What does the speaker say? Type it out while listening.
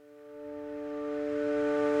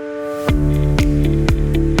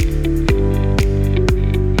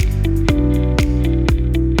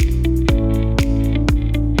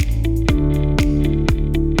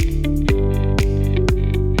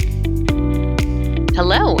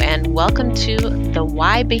Hello, and welcome to The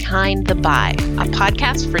Why Behind the Buy, a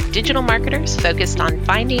podcast for digital marketers focused on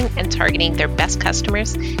finding and targeting their best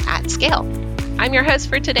customers at scale. I'm your host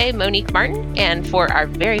for today, Monique Martin, and for our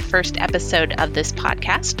very first episode of this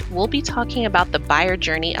podcast, we'll be talking about the buyer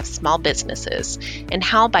journey of small businesses and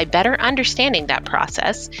how, by better understanding that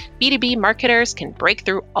process, B2B marketers can break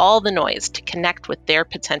through all the noise to connect with their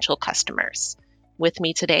potential customers. With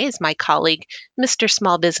me today is my colleague, Mr.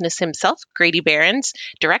 Small Business himself, Grady Behrens,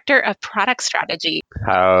 Director of Product Strategy.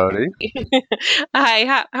 Howdy. Hi,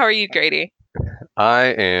 how are you, Grady? I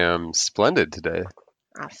am splendid today.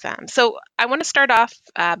 Awesome. So I want to start off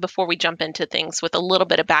before we jump into things with a little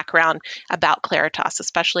bit of background about Claritas,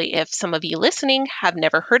 especially if some of you listening have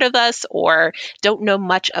never heard of us or don't know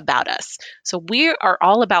much about us. So we are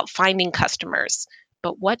all about finding customers.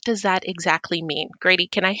 But what does that exactly mean? Grady,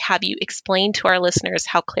 can I have you explain to our listeners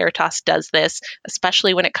how Claritas does this,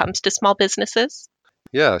 especially when it comes to small businesses?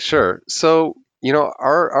 Yeah, sure. So,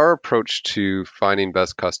 our approach to finding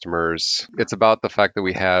best customers, it's about the fact that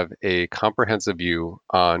we have a comprehensive view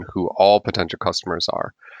on who all potential customers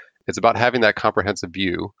are. It's about having that comprehensive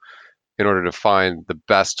view in order to find the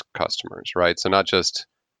best customers, right? So not just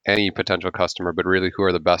any potential customer, but really who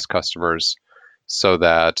are the best customers so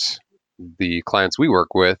that the clients we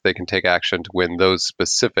work with, they can take action to win those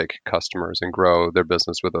specific customers and grow their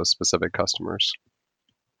business with those specific customers.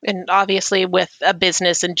 And obviously, with a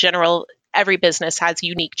business in general, every business has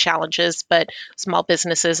unique challenges, but small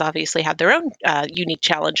businesses obviously have their own unique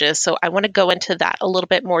challenges. So I want to go into that a little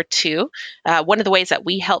bit more too. One of the ways that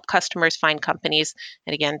we help customers find companies,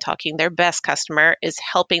 and again, talking their best customer, is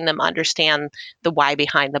helping them understand the why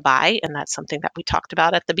behind the buy. And that's something that we talked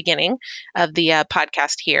about at the beginning of the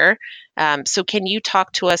podcast here. So can you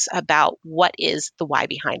talk to us about what is the why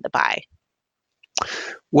behind the buy?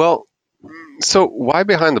 Well, so why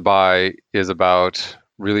behind the buy is about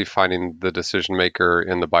really finding the decision maker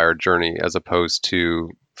in the buyer journey as opposed to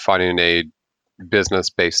finding a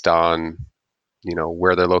business based on,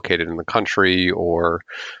 where they're located in the country or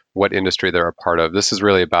what industry they're a part of. This is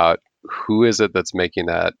really about who is it that's making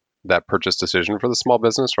that purchase decision for the small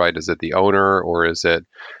business, right? Is it the owner or is it,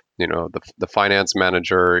 the finance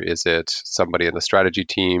manager? Is it somebody in the strategy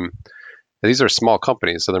team? These are small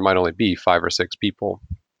companies, so there might only be 5 or 6 people.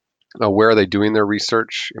 Where are they doing their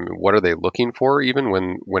research? I mean, what are they looking for, even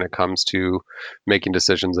when it comes to making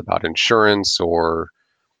decisions about insurance or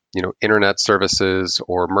internet services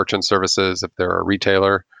or merchant services if they're a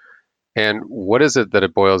retailer? And what is it that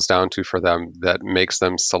it boils down to for them that makes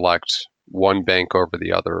them select one bank over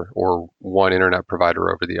the other or one internet provider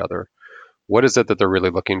over the other? What is it that they're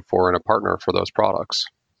really looking for in a partner for those products?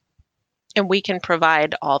 And we can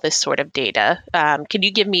provide all this sort of data. Can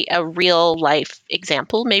you give me a real life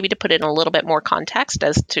example, maybe to put it in a little bit more context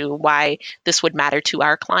as to why this would matter to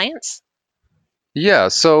our clients? Yeah,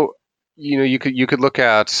 so you could look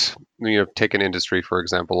at take an industry for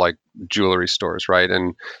example like jewelry stores, right?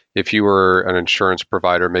 And if you were an insurance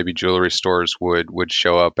provider, maybe jewelry stores would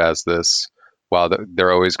show up as this. Well,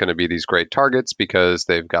 they're always going to be these great targets because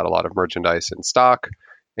they've got a lot of merchandise in stock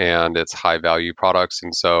and it's high value products,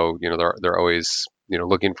 and so they're always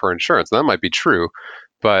looking for insurance. And that might be true,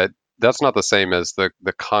 but that's not the same as the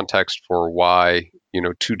context for why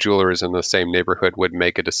two jewelers in the same neighborhood would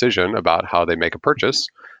make a decision about how they make a purchase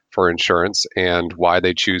for insurance and why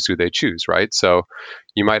they choose who they choose, right? So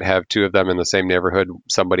you might have two of them in the same neighborhood.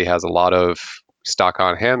 Somebody has a lot of stock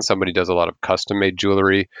on hand, somebody does a lot of custom made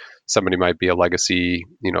jewelry, somebody might be a legacy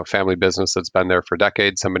family business that's been there for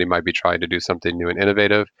decades, somebody might be trying to do something new and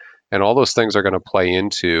innovative, and all those things are going to play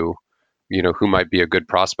into who might be a good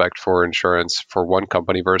prospect for insurance for one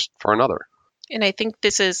company versus for another. And I think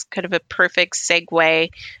this is kind of a perfect segue.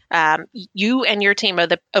 You and your team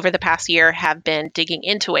over the past year have been digging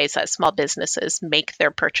into ways that small businesses make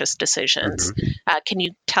their purchase decisions. Mm-hmm. Can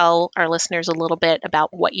you tell our listeners a little bit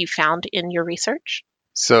about what you found in your research?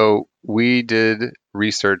 So we did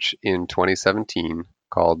research in 2017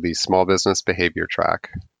 called the Small Business Behavior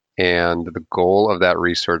Track. And the goal of that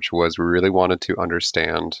research was we really wanted to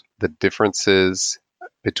understand the differences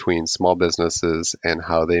between small businesses and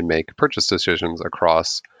how they make purchase decisions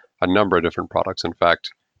across a number of different products. In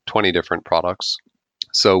fact, 20 different products.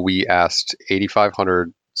 So we asked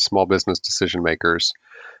 8,500 small business decision makers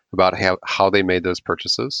about how they made those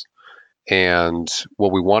purchases. And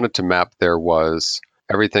what we wanted to map there was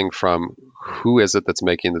everything from who is it that's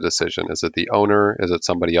making the decision? Is it the owner? Is it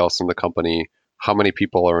somebody else in the company? How many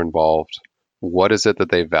people are involved? What is it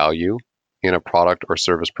that they value in a product or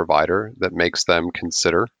service provider that makes them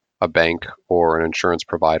consider a bank or an insurance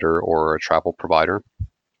provider or a travel provider?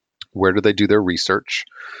 Where do they do their research?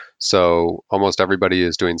 So almost everybody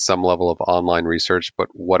is doing some level of online research, but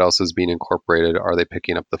what else is being incorporated? Are they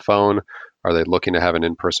picking up the phone? Are they looking to have an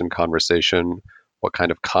in-person conversation? What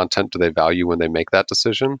kind of content do they value when they make that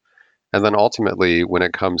decision? And then ultimately, when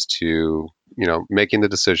it comes to, making the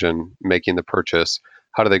decision, making the purchase,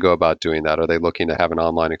 how do they go about doing that? Are they looking to have an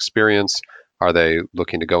online experience? Are they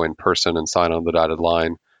looking to go in person and sign on the dotted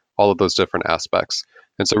line? All of those different aspects.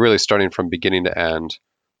 And so really starting from beginning to end,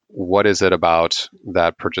 what is it about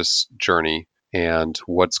that purchase journey and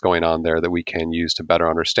what's going on there that we can use to better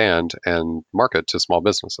understand and market to small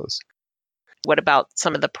businesses? What about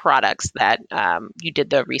some of the products that you did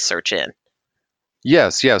the research in?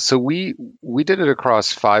 Yes, yeah. So we did it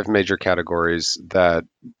across five major categories that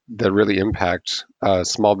really impact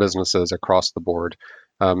small businesses across the board.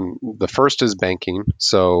 The first is banking,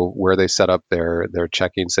 so where they set up their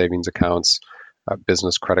checking, savings accounts,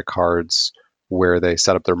 business credit cards, where they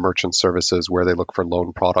set up their merchant services, where they look for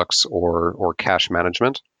loan products or cash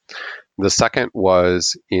management. The second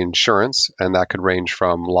was insurance, and that could range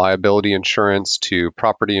from liability insurance to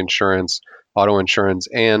property insurance, auto insurance,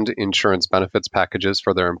 and insurance benefits packages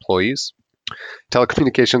for their employees.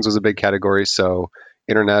 Telecommunications was a big category, so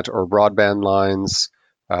internet or broadband lines,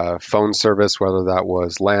 phone service, whether that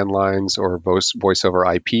was landlines or voice over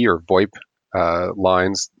IP or VoIP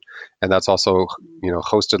lines, and that's also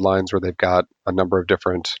hosted lines where they've got a number of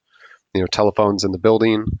different telephones in the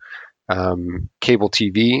building, cable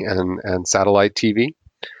TV and satellite TV.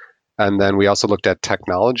 And then we also looked at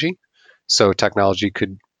technology. So technology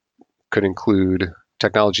did include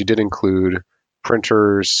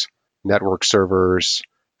printers, network servers,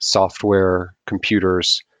 software,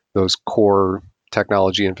 computers, those core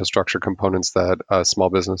technology infrastructure components that a small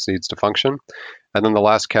business needs to function. And then the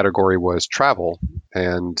last category was travel.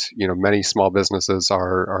 And many small businesses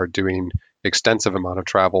are doing extensive amount of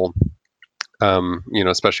travel,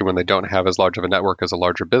 especially when they don't have as large of a network as a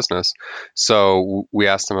larger business. So we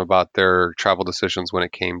asked them about their travel decisions when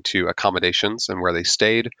it came to accommodations and where they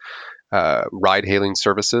stayed, ride-hailing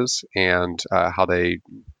services, and how they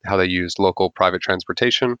used local private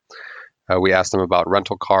transportation. We asked them about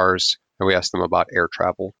rental cars, and we asked them about air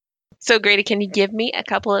travel. So, Grady, can you give me a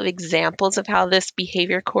couple of examples of how this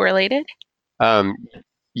behavior correlated?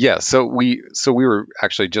 Yeah, so we were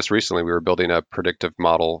actually just recently we were building a predictive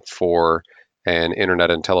model for an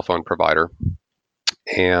internet and telephone provider,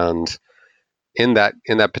 and in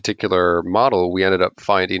that particular model, we ended up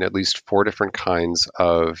finding at least four different kinds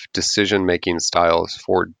of decision making styles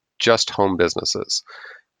for just home businesses.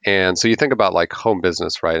 And so you think about like home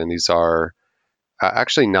business, right? And these are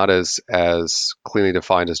actually not as clearly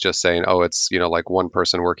defined as just saying, oh, it's like one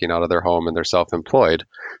person working out of their home and they're self-employed,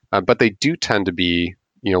 but they do tend to be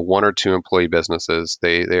one or two employee businesses.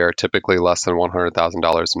 They are typically less than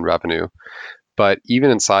 $100,000 in revenue. But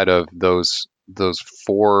even inside of those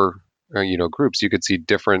four groups, you could see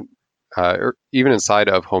different. Or even inside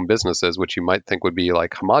of home businesses, which you might think would be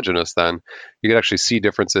like homogenous, then you could actually see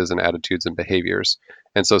differences in attitudes and behaviors.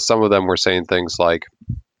 And so some of them were saying things like,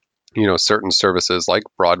 certain services like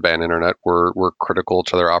broadband internet were critical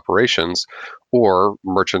to their operations, or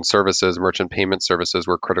merchant services, merchant payment services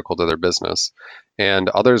were critical to their business, and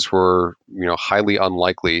others were, highly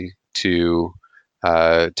unlikely to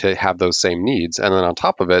have those same needs. And then on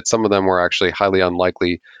top of it, some of them were actually highly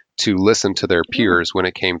unlikely to listen to their peers when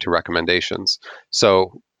it came to recommendations.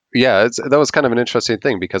 So yeah, that was kind of an interesting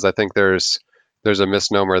thing because I think there's a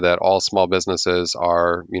misnomer that all small businesses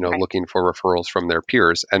are, Right. looking for referrals from their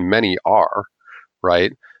peers, and many are,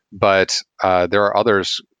 right? But there are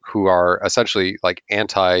others who are essentially like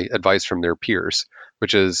anti-advice from their peers,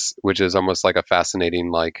 which is almost like a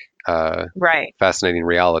Right. fascinating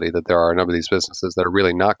reality that there are a number of these businesses that are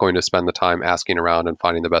really not going to spend the time asking around and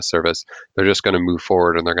finding the best service. They're just going to move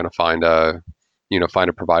forward and they're going to find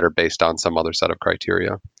a provider based on some other set of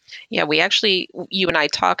criteria. Yeah, you and I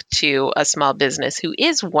talked to a small business who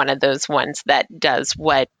is one of those ones that does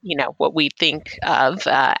what we think of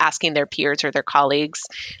asking their peers or their colleagues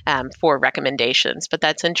for recommendations. But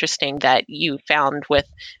that's interesting that you found with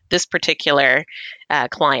this particular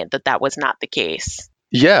client that was not the case.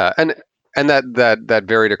 Yeah, and that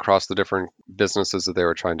varied across the different businesses that they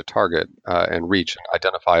were trying to target and reach and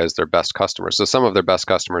identify as their best customers. So some of their best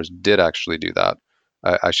customers did actually do that.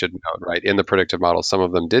 I should note, right? In the predictive model, some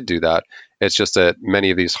of them did do that. It's just that many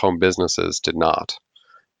of these home businesses did not,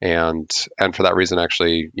 and for that reason,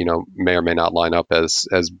 actually, may or may not line up as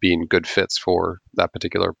being good fits for that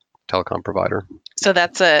particular telecom provider. So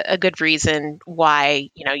that's a good reason why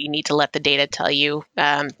you need to let the data tell you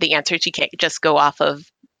the answers. You can't just go off of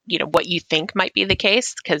what you think might be the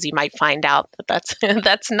case, because you might find out that that's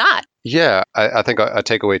that's not. Yeah, I think a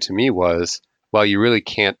takeaway to me was, well, you really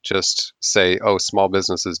can't just say, oh, small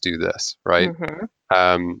businesses do this, right?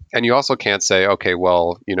 Hmm. And you also can't say, okay,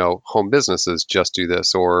 well, home businesses just do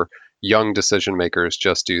this, or young decision makers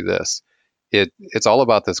just do this. It's all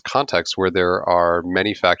about this context where there are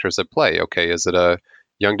many factors at play. Okay, is it a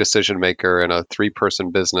young decision maker in a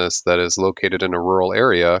 3-person business that is located in a rural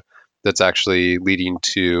area that's actually leading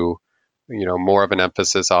to more of an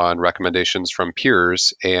emphasis on recommendations from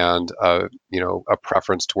peers and a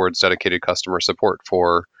preference towards dedicated customer support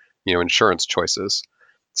for insurance choices.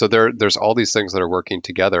 So there's all these things that are working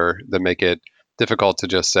together that make it difficult to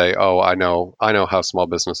just say, oh, I know how small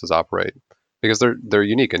businesses operate, because they're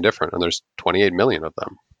unique and different, and there's 28 million of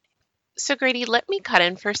them. So, Grady, let me cut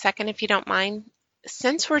in for a second if you don't mind.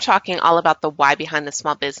 Since we're talking all about the why behind the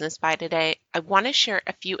small business buy today, I want to share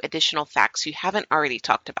a few additional facts you haven't already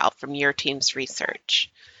talked about from your team's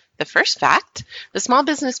research. The first fact, the Small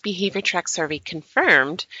Business Behavior Track survey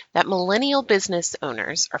confirmed that millennial business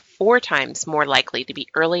owners are 4 times more likely to be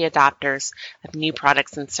early adopters of new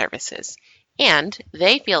products and services, and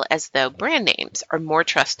they feel as though brand names are more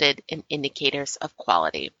trusted and indicators of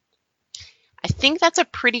quality. I think that's a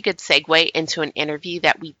pretty good segue into an interview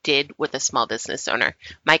that we did with a small business owner,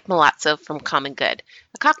 Mike Malazzo from Common Good,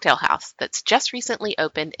 a cocktail house that's just recently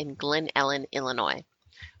opened in Glen Ellen, Illinois.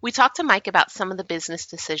 We talked to Mike about some of the business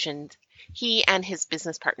decisions he and his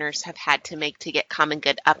business partners have had to make to get Common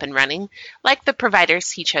Good up and running, like the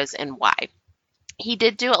providers he chose and why. He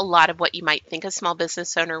did do a lot of what you might think a small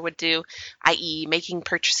business owner would do, i.e., making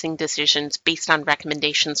purchasing decisions based on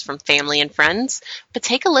recommendations from family and friends. But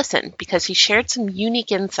take a listen, because he shared some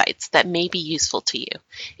unique insights that may be useful to you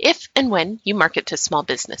if and when you market to small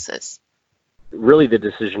businesses. Really, the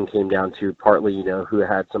decision came down to partly, who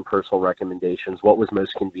had some personal recommendations, what was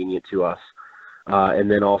most convenient to us,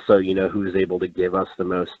 and then also, who was able to give us the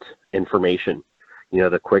most information,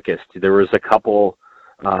 the quickest. There was a couple.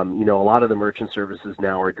 A lot of the merchant services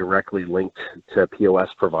now are directly linked to POS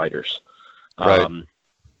providers. Right.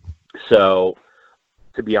 So,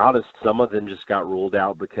 to be honest, some of them just got ruled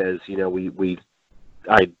out because,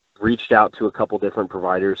 I reached out to a couple different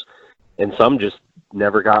providers, and some just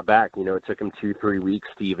never got back. It took them 2-3 weeks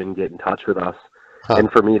to even get in touch with us. Huh.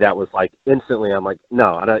 And for me, that was like instantly, I'm like,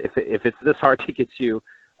 no, I don't, if it's this hard to get you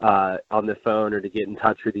on the phone or to get in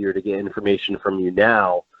touch with you or to get information from you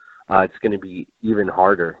now, it's going to be even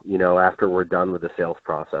harder, after we're done with the sales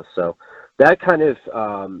process. So that kind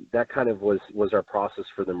of was our process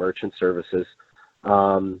for the merchant services.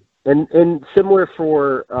 And similar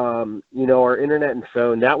for, our internet and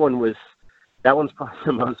phone, that one's probably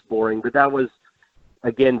the most boring, but that was,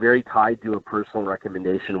 again, very tied to a personal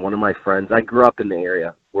recommendation. One of my friends, I grew up in the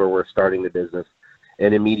area where we're starting the business,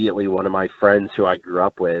 and immediately one of my friends who I grew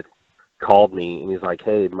up with called me, and he's like,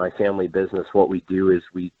 hey, my family business, what we do is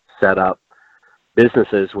we set up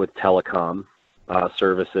businesses with telecom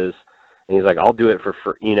services. And he's like, I'll do it for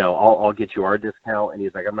I'll get you our discount. And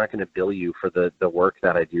he's like, I'm not going to bill you for the work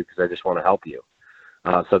that I do because I just want to help you.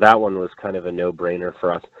 So that one was kind of a no-brainer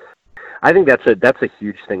for us. I think that's a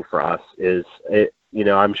huge thing for us.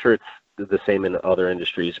 I'm sure it's the same in other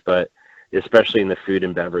industries, but especially in the food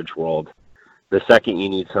and beverage world, the second you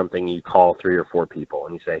need something, you call 3 or 4 people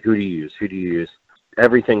and you say, who do you use? Who do you use?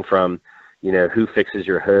 Everything from, who fixes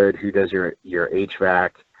your hood, who does your HVAC,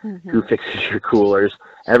 Mm-hmm. who fixes your coolers,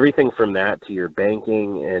 everything from that to your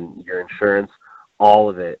banking and your insurance, all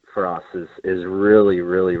of it for us is really,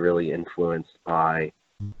 really, really influenced by,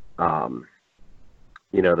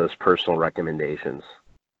 those personal recommendations.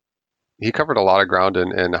 He covered a lot of ground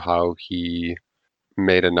in how he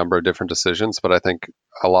made a number of different decisions, but I think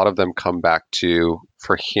a lot of them come back to,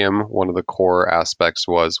 for him, one of the core aspects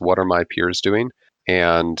was, what are my peers doing?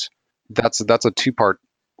 And that's a 2-part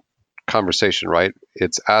conversation, right?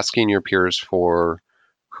 It's asking your peers for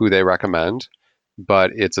who they recommend,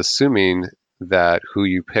 but it's assuming that who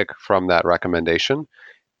you pick from that recommendation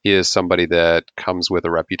is somebody that comes with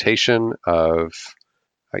a reputation of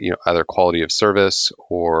either quality of service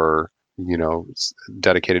or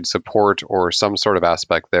dedicated support or some sort of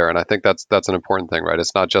aspect there. And I think that's an important thing, right?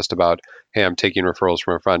 It's not just about, hey, I'm taking referrals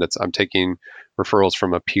from a friend. It's I'm taking referrals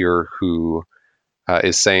from a peer who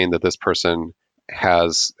is saying that this person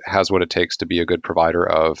has what it takes to be a good provider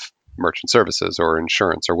of merchant services or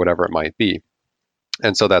insurance or whatever it might be.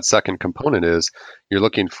 And so that second component is you're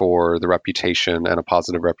looking for the reputation and a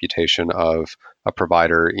positive reputation of a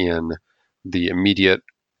provider in the immediate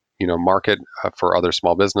market for other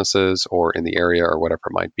small businesses or in the area or whatever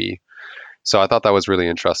it might be. So I thought that was really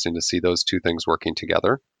interesting to see those two things working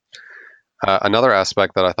together. Another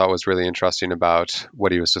aspect that I thought was really interesting about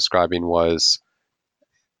what he was describing was,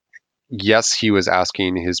 yes, he was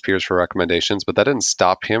asking his peers for recommendations, but that didn't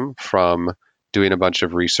stop him from doing a bunch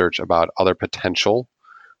of research about other potential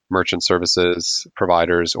merchant services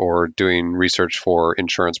providers or doing research for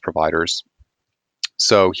insurance providers.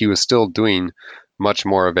 So he was still doing much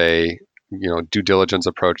more of a due diligence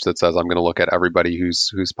approach that says I'm going to look at everybody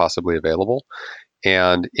who's possibly available,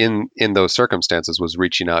 and in those circumstances was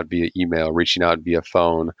reaching out via email, reaching out via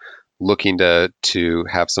phone, looking to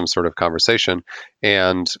have some sort of conversation.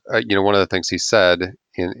 And one of the things he said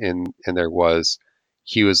in there was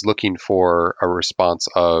he was looking for a response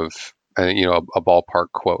of a ballpark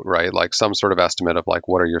quote, right? Like some sort of estimate of like,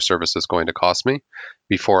 what are your services going to cost me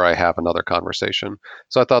before I have another conversation.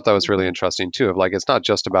 So I thought that was really interesting too, of like, it's not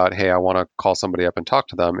just about, hey, I want to call somebody up and talk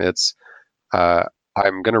to them. It's I'm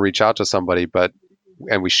going to reach out to somebody,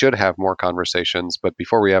 and we should have more conversations, but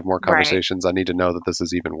before we have more conversations, I need to know that this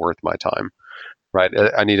is even worth my time, right?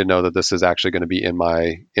 I need to know that this is actually going to be in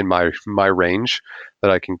my range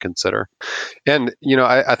that I can consider. And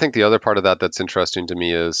I think the other part of that that's interesting to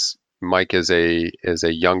me is Mike is a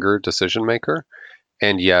younger decision maker,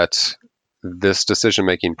 and yet this decision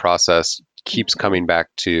making process keeps coming back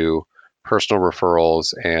to personal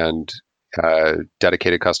referrals and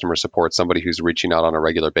dedicated customer support, somebody who's reaching out on a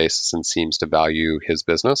regular basis and seems to value his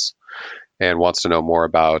business and wants to know more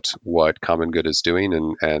about what Common Good is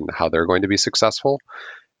doing and how they're going to be successful.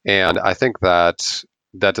 And I think that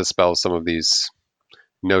dispels some of these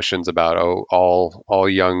notions about all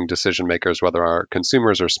young decision makers, whether our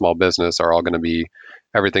consumers or small business, are all going to be,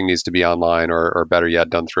 everything needs to be online or better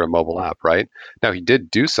yet done through a mobile app, right? Now he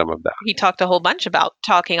did do some of that. He talked a whole bunch about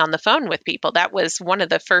talking on the phone with people. That was one of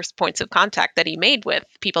the first points of contact that he made with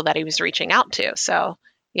people that he was reaching out to. So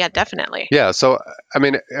yeah, definitely. Yeah. So I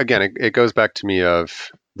mean, again, it goes back to me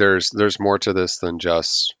of there's more to this than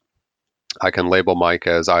just I can label Mike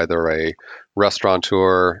as either a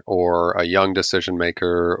restaurateur or a young decision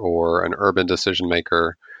maker or an urban decision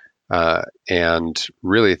maker, and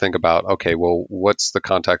really think about, okay, well, what's the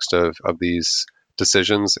context of these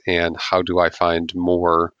decisions, and how do I find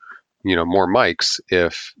more Mikes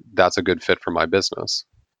if that's a good fit for my business?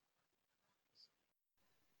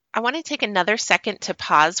 I want to take another second to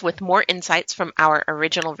pause with more insights from our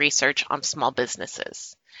original research on small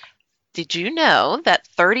businesses. Did you know that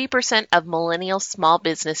 30% of millennial small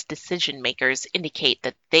business decision makers indicate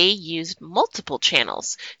that they used multiple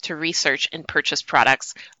channels to research and purchase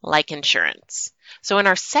products like insurance? So in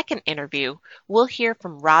our second interview, we'll hear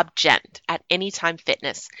from Rob Gent at Anytime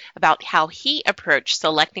Fitness about how he approached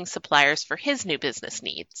selecting suppliers for his new business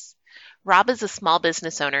needs. Rob is a small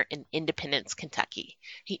business owner in Independence, Kentucky.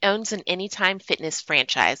 He owns an Anytime Fitness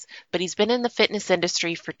franchise, but he's been in the fitness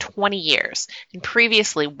industry for 20 years and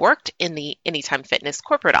previously worked in the Anytime Fitness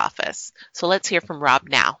corporate office. So let's hear from Rob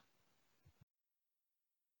now.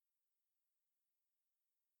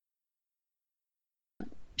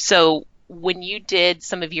 So when you did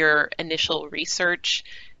some of your initial research,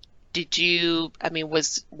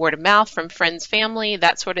 was word of mouth from friends, family,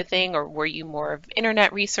 that sort of thing, or were you more of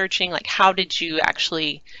internet researching? Like, how did you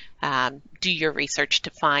actually do your research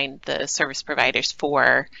to find the service providers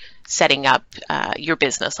for setting up your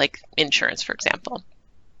business, like insurance, for example?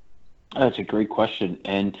 That's a great question.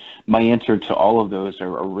 And my answer to all of those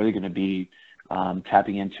are really going to be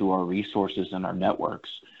tapping into our resources and our networks.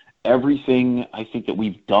 Everything I think that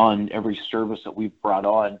we've done, every service that we've brought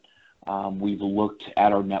on, we've looked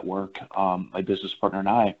at our network, my business partner and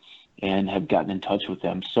I, and have gotten in touch with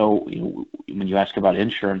them. So when you ask about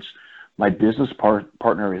insurance, my business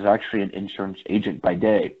partner is actually an insurance agent by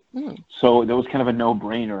day. So that was kind of a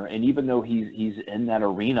no-brainer. And even though he's in that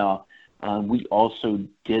arena, we also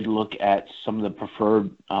did look at some of the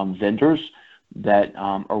preferred vendors that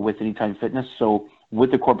are with Anytime Fitness. So with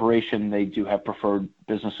the corporation, they do have preferred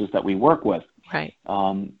businesses that we work with. Right.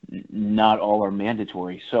 Not all are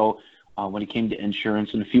mandatory. So when it came to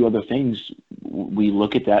insurance and a few other things, we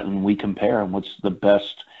look at that and we compare and what's the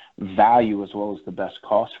best value as well as the best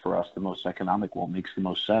cost for us, the most economical, makes the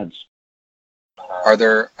most sense. Are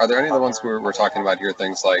there any of the ones we're talking about here,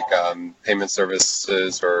 things like payment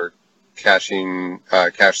services or cash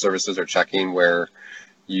services or checking, where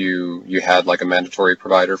you had like a mandatory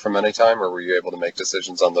provider from Anytime, or were you able to make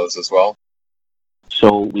decisions on those as well?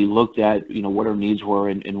 So we looked at, what our needs were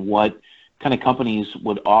and what kind of companies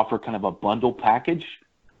would offer kind of a bundle package,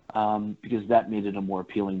 because that made it a more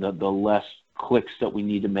appealing. The less clicks that we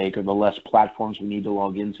need to make or the less platforms we need to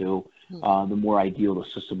log into, the more ideal the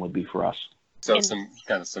system would be for us. So some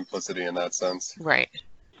kind of simplicity in that sense. Right.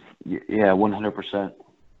 Yeah, 100%.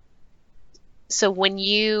 So when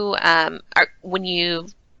you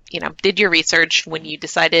did your research, when you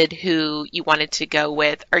decided who you wanted to go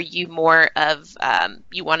with, are you more of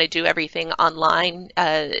you want to do everything online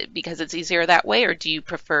because it's easier that way, or do you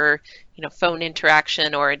prefer phone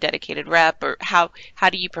interaction or a dedicated rep, or how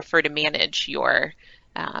do you prefer to manage your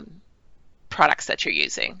products that you're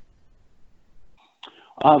using?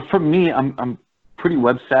 For me, I'm pretty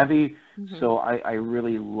web savvy, so I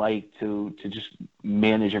really like to just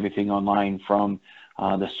manage everything online, from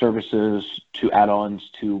the services to add-ons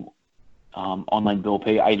to online bill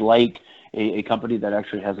pay. I like a company that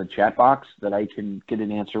actually has a chat box that I can get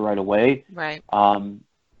an answer right away. Right.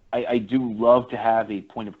 I do love to have a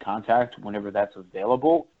point of contact whenever that's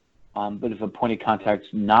available, but if a point of contact's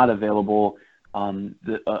not available,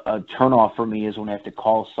 a turnoff for me is when I have to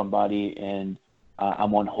call somebody and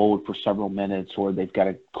I'm on hold for several minutes, or they've got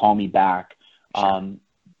to call me back.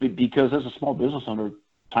 Because as a small business owner,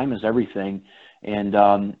 time is everything. And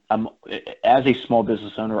as a small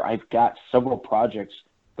business owner, I've got several projects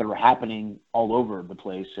that are happening all over the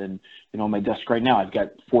place. And, on my desk right now, I've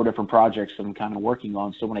got 4 different projects that I'm kind of working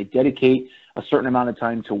on. So when I dedicate a certain amount of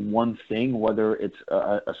time to one thing, whether it's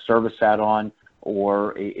a service add-on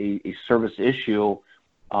or a service issue,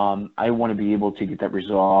 I want to be able to get that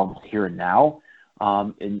resolved here and now,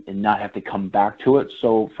 and not have to come back to it.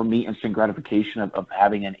 So for me, instant gratification of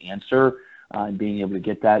having an answer and being able to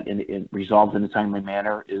get that and resolved in a timely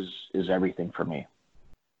manner is everything for me.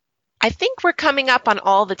 I think we're coming up on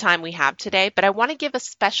all the time we have today, but I want to give a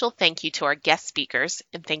special thank you to our guest speakers,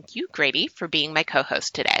 and thank you, Grady, for being my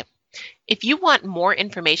co-host today. If you want more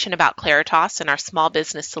information about Claritas and our small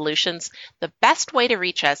business solutions, the best way to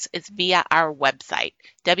reach us is via our website,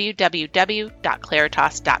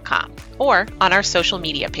 www.claritas.com, or on our social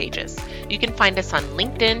media pages. You can find us on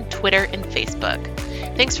LinkedIn, Twitter, and Facebook.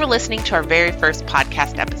 Thanks for listening to our very first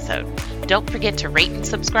podcast episode. Don't forget to rate and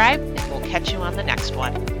subscribe, and we'll catch you on the next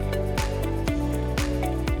one.